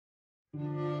In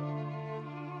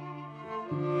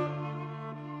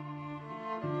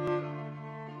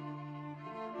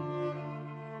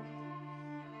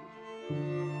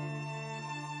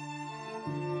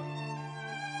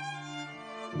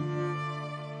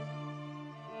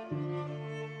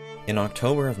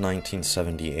October of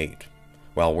 1978,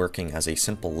 while working as a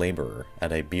simple laborer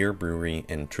at a beer brewery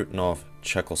in Trutnov,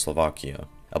 Czechoslovakia,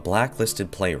 a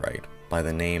blacklisted playwright by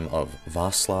the name of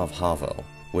Václav Havel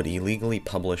would illegally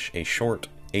publish a short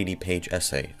 80-page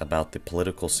essay about the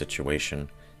political situation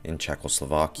in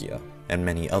Czechoslovakia and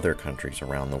many other countries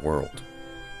around the world.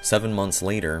 7 months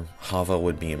later, Havel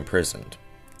would be imprisoned.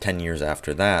 10 years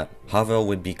after that, Havel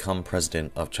would become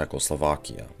president of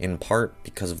Czechoslovakia, in part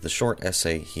because of the short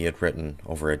essay he had written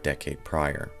over a decade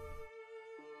prior.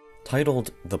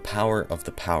 Titled The Power of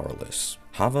the Powerless,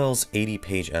 Havel's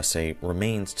 80-page essay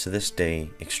remains to this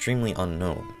day extremely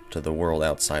unknown to the world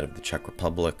outside of the Czech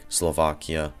Republic,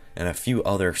 Slovakia, and a few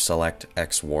other select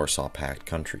ex-Warsaw Pact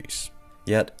countries.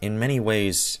 Yet, in many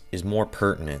ways, is more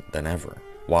pertinent than ever.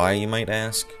 Why, you might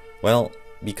ask? Well,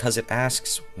 because it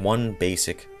asks one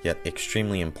basic yet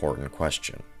extremely important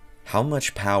question. How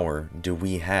much power do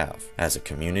we have as a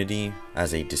community,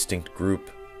 as a distinct group,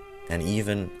 and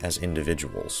even as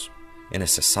individuals, in a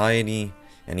society,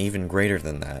 and even greater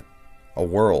than that, a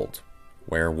world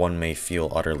where one may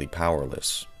feel utterly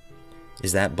powerless?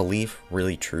 Is that belief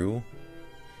really true?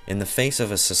 In the face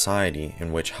of a society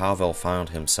in which Havel found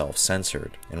himself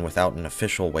censored and without an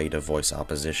official way to voice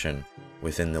opposition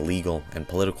within the legal and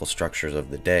political structures of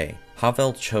the day,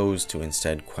 Havel chose to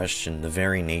instead question the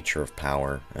very nature of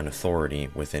power and authority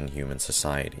within human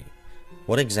society.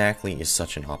 What exactly is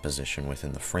such an opposition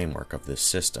within the framework of this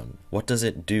system? What does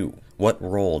it do? What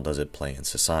role does it play in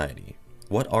society?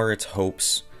 What are its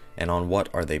hopes, and on what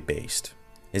are they based?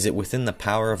 Is it within the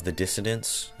power of the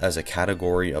dissidents, as a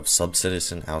category of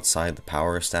sub-citizen outside the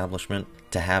power establishment,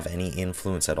 to have any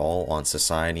influence at all on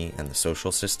society and the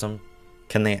social system?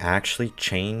 Can they actually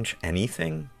change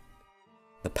anything?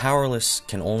 The powerless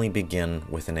can only begin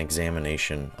with an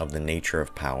examination of the nature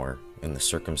of power and the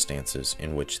circumstances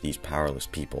in which these powerless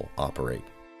people operate.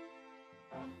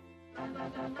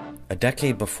 A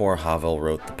decade before Havel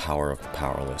wrote The Power of the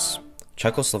Powerless,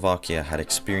 Czechoslovakia had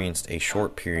experienced a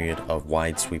short period of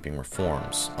wide-sweeping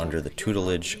reforms under the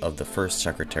tutelage of the first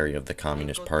secretary of the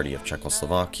Communist Party of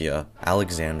Czechoslovakia,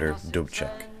 Alexander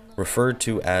Dubček. Referred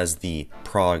to as the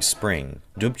Prague Spring,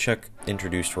 Dubček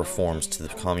introduced reforms to the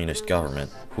communist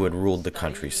government who had ruled the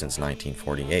country since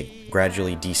 1948,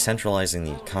 gradually decentralizing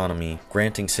the economy,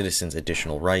 granting citizens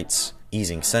additional rights,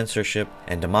 easing censorship,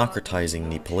 and democratizing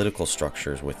the political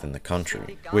structures within the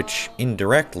country, which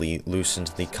indirectly loosened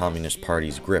the Communist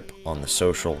Party's grip on the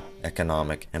social,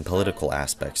 economic, and political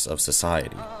aspects of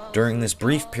society. During this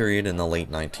brief period in the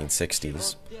late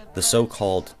 1960s, the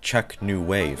so-called Czech New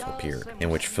Wave appeared, in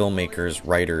which filmmakers,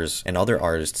 writers, and other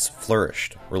artists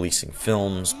flourished, releasing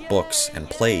films, books, and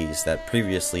plays that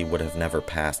previously would have never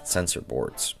passed censor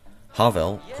boards.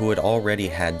 Havel, who had already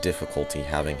had difficulty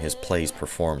having his plays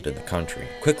performed in the country,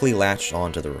 quickly latched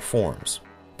on to the reforms,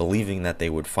 believing that they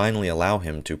would finally allow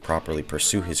him to properly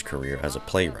pursue his career as a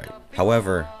playwright.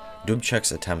 However,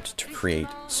 Dubček's attempt to create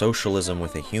socialism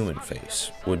with a human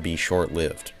face would be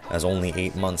short-lived, as only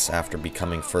 8 months after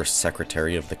becoming first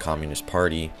secretary of the Communist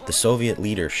Party, the Soviet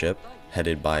leadership,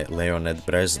 headed by Leonid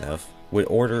Brezhnev, would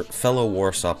order fellow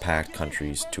Warsaw Pact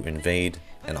countries to invade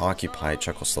and occupy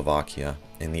Czechoslovakia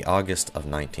in the August of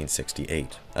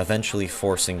 1968, eventually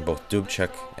forcing both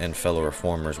Dubček and fellow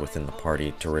reformers within the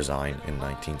party to resign in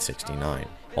 1969.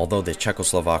 Although the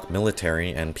Czechoslovak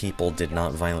military and people did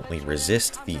not violently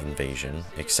resist the invasion,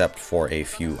 except for a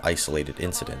few isolated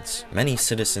incidents, many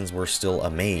citizens were still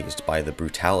amazed by the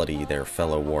brutality their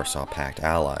fellow Warsaw Pact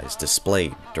allies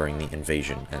displayed during the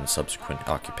invasion and subsequent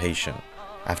occupation.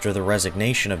 After the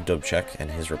resignation of Dubček and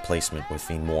his replacement with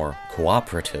the more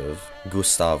cooperative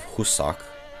Gustav Husak,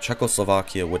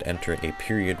 Czechoslovakia would enter a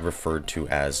period referred to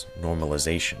as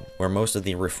normalization, where most of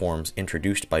the reforms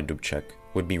introduced by Dubček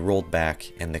would be rolled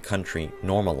back and the country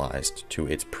normalized to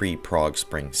its pre-Prague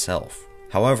Spring self.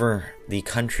 However, the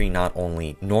country not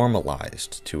only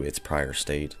normalized to its prior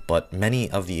state, but many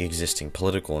of the existing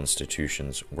political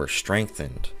institutions were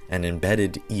strengthened and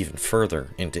embedded even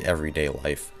further into everyday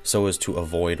life so as to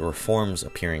avoid reforms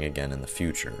appearing again in the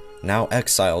future. Now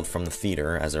exiled from the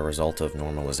theater as a result of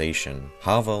normalization,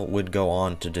 Havel would go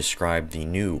on to describe the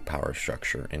new power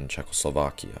structure in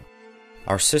Czechoslovakia.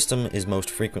 Our system is most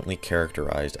frequently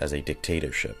characterized as a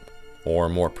dictatorship, or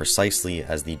more precisely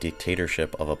as the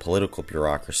dictatorship of a political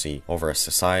bureaucracy over a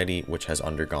society which has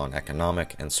undergone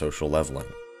economic and social leveling.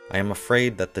 I am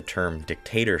afraid that the term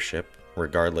dictatorship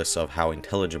regardless of how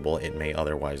intelligible it may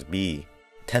otherwise be,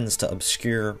 tends to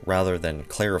obscure rather than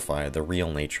clarify the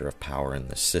real nature of power in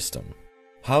this system.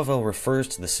 Havel refers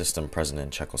to the system present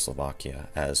in Czechoslovakia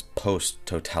as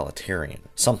post-totalitarian,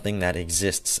 something that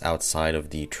exists outside of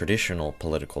the traditional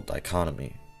political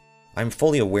dichotomy. I'm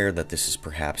fully aware that this is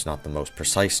perhaps not the most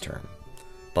precise term,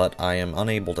 but I am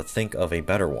unable to think of a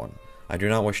better one. I do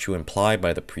not wish to imply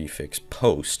by the prefix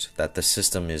post that the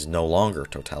system is no longer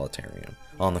totalitarian.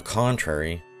 On the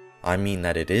contrary, I mean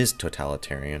that it is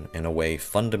totalitarian in a way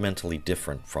fundamentally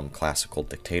different from classical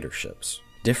dictatorships,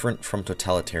 different from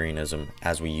totalitarianism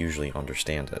as we usually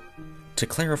understand it. To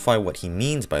clarify what he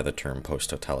means by the term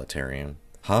post-totalitarian,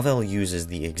 Havel uses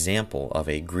the example of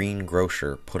a green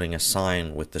grocer putting a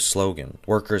sign with the slogan,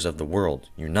 "Workers of the world,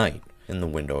 unite," in the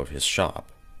window of his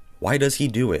shop. Why does he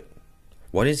do it?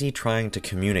 What is he trying to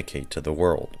communicate to the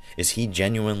world? Is he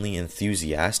genuinely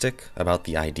enthusiastic about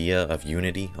the idea of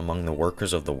unity among the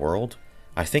workers of the world?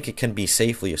 I think it can be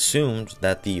safely assumed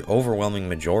that the overwhelming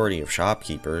majority of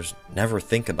shopkeepers never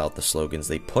think about the slogans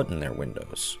they put in their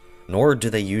windows, nor do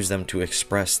they use them to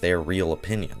express their real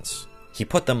opinions. He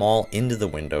put them all into the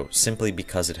window simply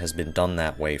because it has been done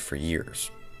that way for years,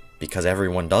 because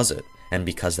everyone does it, and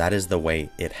because that is the way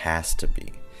it has to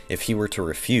be. If he were to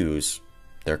refuse,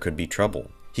 there could be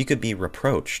trouble. He could be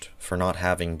reproached for not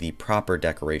having the proper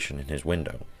decoration in his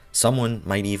window. Someone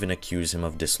might even accuse him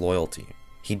of disloyalty.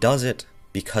 He does it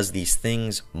because these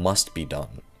things must be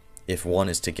done if one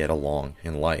is to get along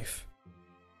in life.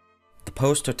 The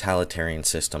post-totalitarian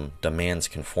system demands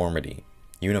conformity,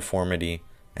 uniformity,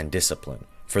 and discipline.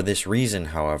 For this reason,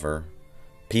 however,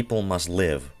 people must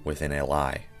live within a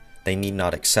lie. They need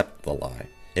not accept the lie.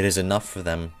 It is enough for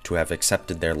them to have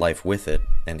accepted their life with it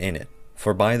and in it.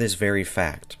 For by this very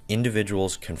fact,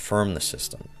 individuals confirm the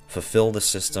system, fulfill the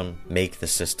system, make the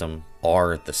system,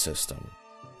 are the system.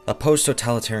 A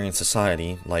post-totalitarian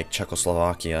society, like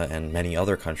Czechoslovakia and many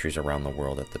other countries around the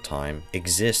world at the time,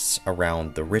 exists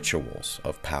around the rituals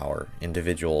of power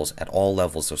individuals at all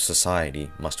levels of society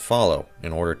must follow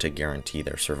in order to guarantee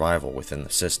their survival within the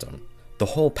system. The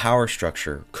whole power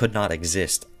structure could not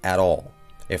exist at all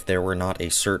if there were not a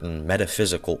certain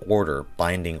metaphysical order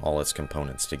binding all its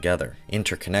components together,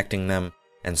 interconnecting them,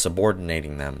 and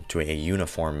subordinating them to a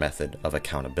uniform method of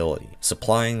accountability,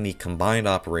 supplying the combined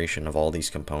operation of all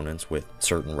these components with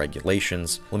certain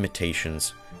regulations,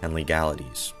 limitations, and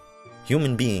legalities.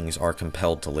 Human beings are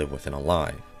compelled to live within a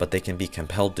lie, but they can be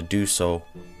compelled to do so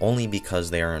only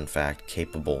because they are in fact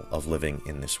capable of living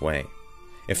in this way.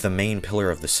 If the main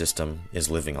pillar of the system is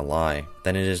living a lie,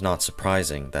 then it is not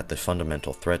surprising that the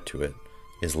fundamental threat to it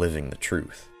is living the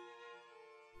truth.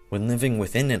 When living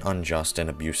within an unjust and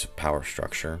abusive power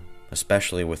structure,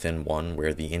 especially within one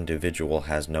where the individual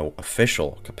has no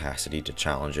official capacity to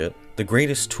challenge it, the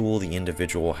greatest tool the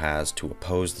individual has to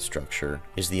oppose the structure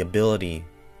is the ability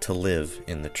to live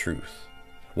in the truth.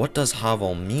 What does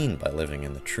Havel mean by living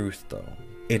in the truth, though?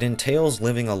 It entails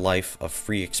living a life of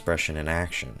free expression and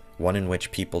action, one in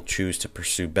which people choose to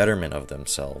pursue betterment of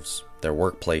themselves, their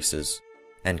workplaces,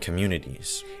 and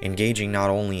communities, engaging not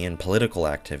only in political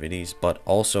activities, but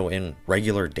also in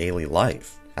regular daily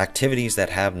life, activities that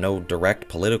have no direct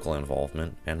political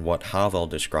involvement and what Havel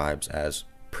describes as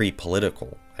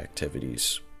pre-political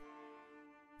activities.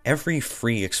 Every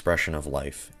free expression of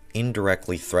life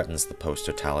indirectly threatens the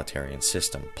post-totalitarian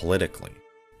system politically,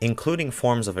 including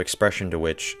forms of expression to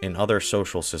which, in other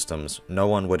social systems, no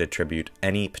one would attribute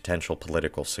any potential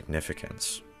political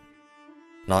significance,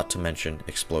 not to mention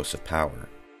explosive power.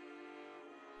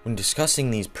 When discussing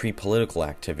these pre-political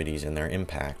activities and their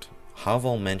impact,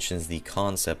 Havel mentions the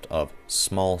concept of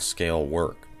small-scale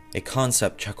work, a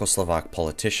concept Czechoslovak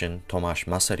politician Tomáš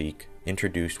Masaryk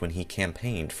introduced when he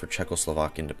campaigned for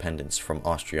Czechoslovak independence from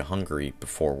Austria-Hungary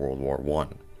before World War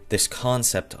I. This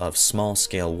concept of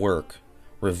small-scale work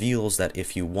reveals that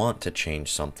if you want to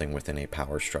change something within a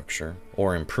power structure,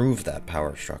 or improve that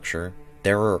power structure,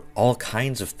 there are all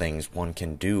kinds of things one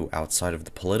can do outside of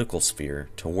the political sphere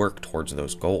to work towards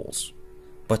those goals.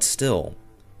 But still,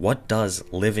 what does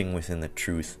living within the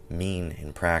truth mean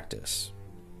in practice?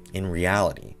 In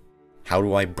reality, how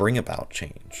do I bring about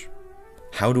change?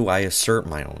 How do I assert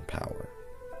my own power?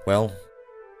 Well,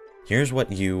 here's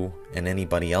what you and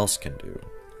anybody else can do.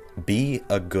 Be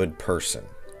a good person.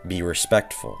 Be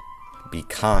respectful. Be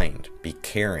kind. Be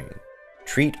caring.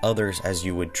 Treat others as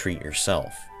you would treat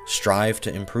yourself. Strive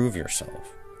to improve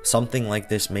yourself. Something like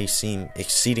this may seem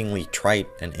exceedingly trite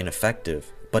and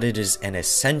ineffective, but it is an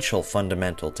essential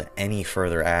fundamental to any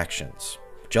further actions.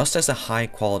 Just as a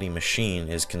high-quality machine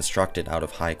is constructed out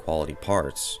of high-quality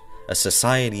parts, A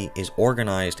society is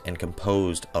organized and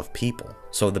composed of people,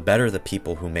 so the better the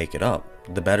people who make it up,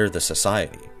 the better the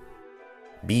society.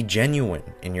 Be genuine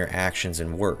in your actions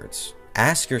and words.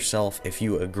 Ask yourself if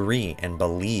you agree and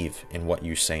believe in what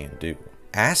you say and do.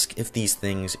 Ask if these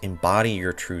things embody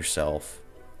your true self,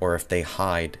 or if they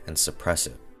hide and suppress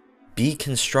it. Be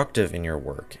constructive in your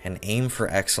work and aim for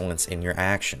excellence in your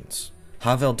actions.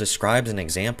 Havel describes an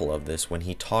example of this when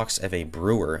he talks of a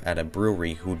brewer at a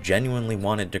brewery who genuinely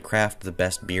wanted to craft the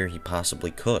best beer he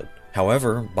possibly could.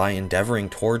 However, by endeavoring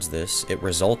towards this, it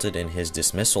resulted in his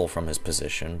dismissal from his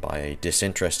position by a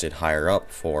disinterested higher-up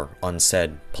for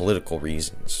unsaid political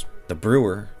reasons. The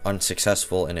brewer,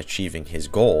 unsuccessful in achieving his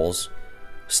goals,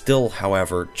 still,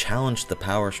 however, challenged the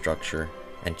power structure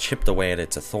and chipped away at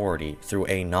its authority through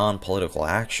a non-political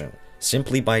action,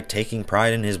 simply by taking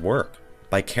pride in his work.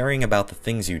 By caring about the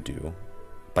things you do,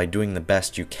 by doing the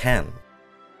best you can,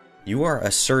 you are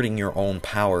asserting your own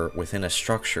power within a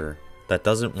structure that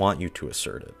doesn't want you to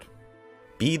assert it.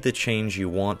 Be the change you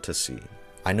want to see.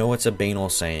 I know it's a banal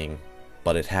saying,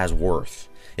 but it has worth.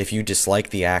 If you dislike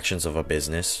the actions of a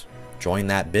business, join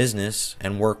that business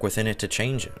and work within it to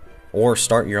change it. Or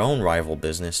start your own rival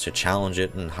business to challenge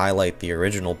it and highlight the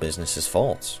original business's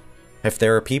faults. If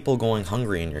there are people going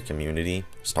hungry in your community,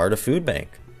 start a food bank.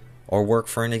 Or work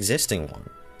for an existing one.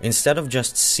 Instead of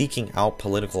just seeking out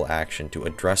political action to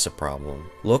address a problem,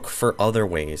 look for other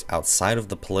ways outside of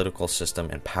the political system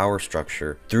and power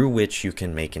structure through which you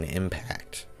can make an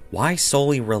impact. Why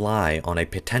solely rely on a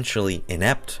potentially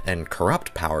inept and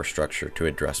corrupt power structure to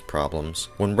address problems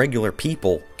when regular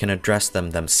people can address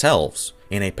them themselves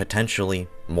in a potentially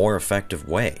more effective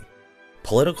way?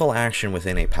 Political action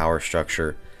within a power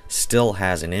structure still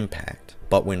has an impact,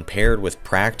 but when paired with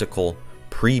practical,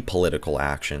 pre-political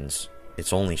actions,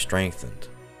 it's only strengthened.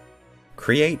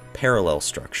 Create parallel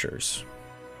structures.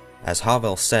 As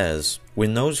Havel says,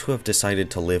 when those who have decided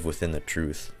to live within the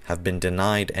truth have been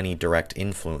denied any direct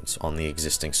influence on the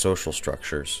existing social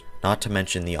structures, not to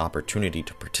mention the opportunity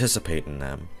to participate in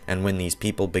them, and when these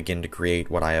people begin to create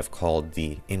what I have called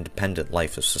the independent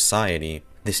life of society,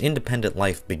 this independent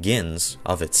life begins,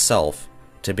 of itself,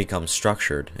 to become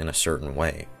structured in a certain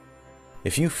way.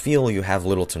 If you feel you have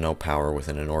little to no power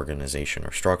within an organization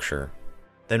or structure,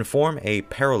 then form a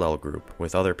parallel group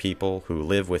with other people who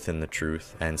live within the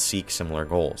truth and seek similar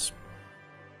goals.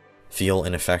 Feel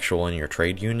ineffectual in your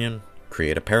trade union?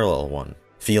 Create a parallel one.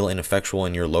 Feel ineffectual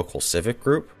in your local civic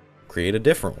group? Create a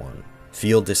different one.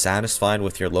 Feel dissatisfied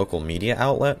with your local media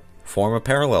outlet? Form a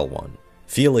parallel one.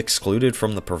 Feel excluded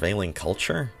from the prevailing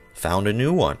culture? Found a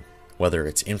new one. Whether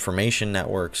it's information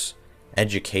networks,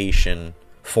 education,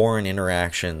 foreign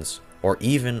interactions, or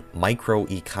even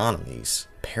microeconomies,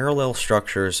 parallel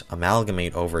structures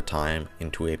amalgamate over time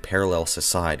into a parallel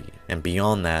society, and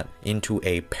beyond that, into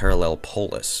a parallel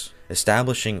polis,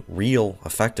 establishing real,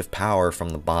 effective power from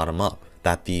the bottom up,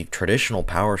 that the traditional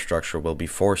power structure will be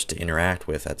forced to interact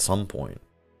with at some point.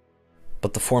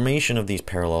 But the formation of these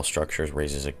parallel structures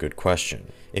raises a good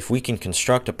question. If we can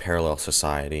construct a parallel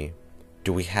society,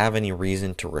 do we have any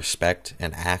reason to respect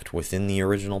and act within the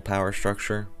original power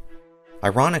structure?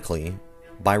 Ironically,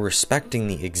 by respecting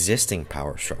the existing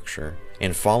power structure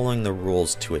and following the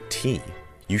rules to a T,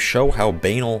 you show how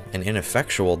banal and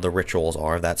ineffectual the rituals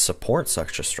are that support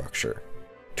such a structure.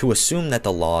 To assume that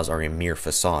the laws are a mere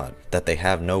facade, that they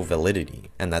have no validity,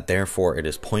 and that therefore it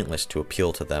is pointless to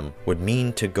appeal to them would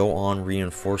mean to go on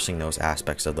reinforcing those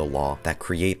aspects of the law that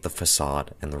create the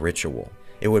facade and the ritual.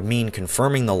 It would mean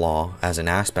confirming the law as an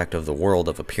aspect of the world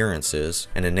of appearances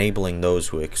and enabling those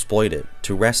who exploit it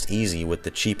to rest easy with the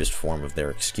cheapest form of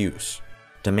their excuse.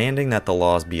 Demanding that the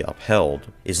laws be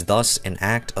upheld is thus an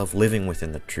act of living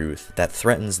within the truth that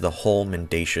threatens the whole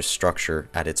mendacious structure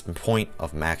at its point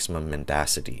of maximum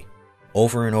mendacity.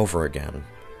 Over and over again,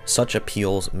 such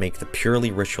appeals make the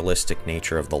purely ritualistic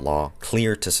nature of the law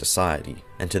clear to society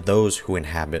and to those who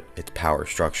inhabit its power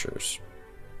structures.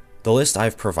 The list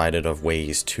I've provided of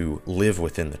ways to live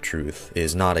within the truth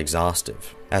is not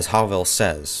exhaustive. As Havel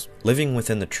says, living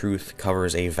within the truth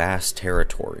covers a vast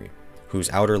territory,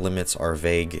 whose outer limits are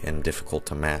vague and difficult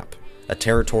to map. A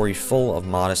territory full of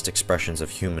modest expressions of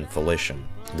human volition,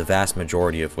 the vast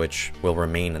majority of which will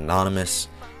remain anonymous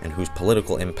and whose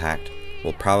political impact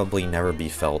will probably never be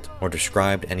felt or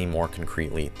described any more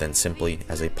concretely than simply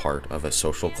as a part of a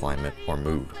social climate or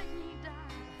mood.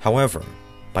 However,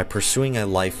 by pursuing a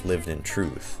life lived in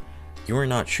truth, you are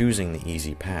not choosing the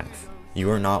easy path.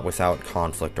 You are not without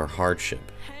conflict or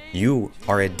hardship. You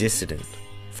are a dissident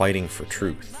fighting for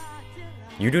truth.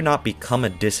 You do not become a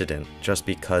dissident just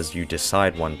because you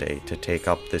decide one day to take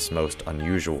up this most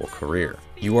unusual career.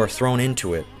 You are thrown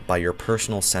into it by your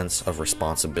personal sense of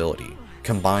responsibility,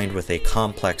 combined with a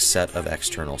complex set of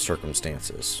external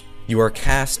circumstances. You are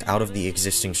cast out of the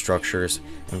existing structures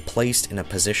and placed in a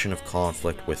position of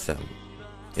conflict with them.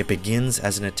 It begins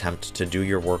as an attempt to do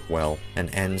your work well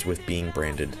and ends with being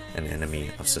branded an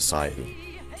enemy of society.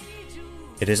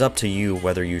 It is up to you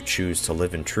whether you choose to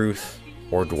live in truth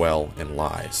or dwell in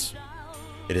lies.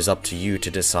 It is up to you to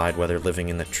decide whether living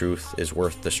in the truth is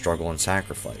worth the struggle and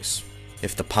sacrifice,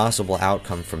 if the possible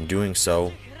outcome from doing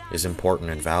so is important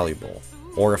and valuable,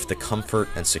 or if the comfort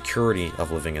and security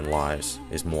of living in lies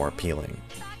is more appealing.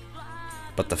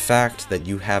 But the fact that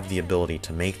you have the ability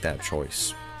to make that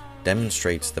choice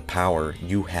demonstrates the power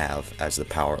you have as the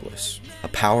powerless, a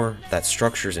power that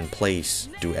structures in place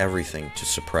do everything to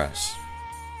suppress.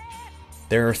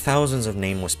 There are thousands of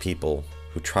nameless people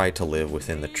who try to live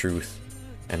within the truth,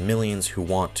 and millions who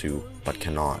want to but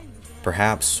cannot.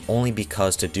 Perhaps only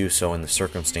because to do so in the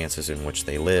circumstances in which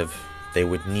they live, they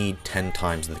would need 10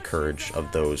 times the courage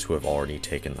of those who have already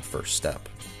taken the first step.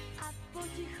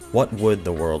 What would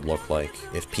the world look like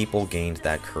if people gained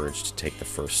that courage to take the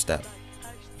first step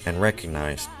and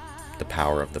recognized the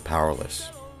power of the powerless?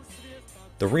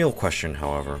 The real question,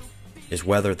 however, is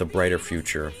whether the brighter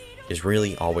future is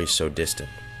really always so distant.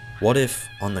 What if,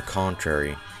 on the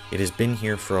contrary, it has been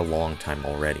here for a long time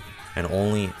already, and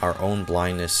only our own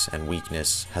blindness and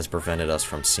weakness has prevented us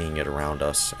from seeing it around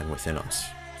us and within us,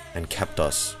 and kept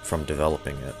us from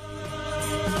developing it?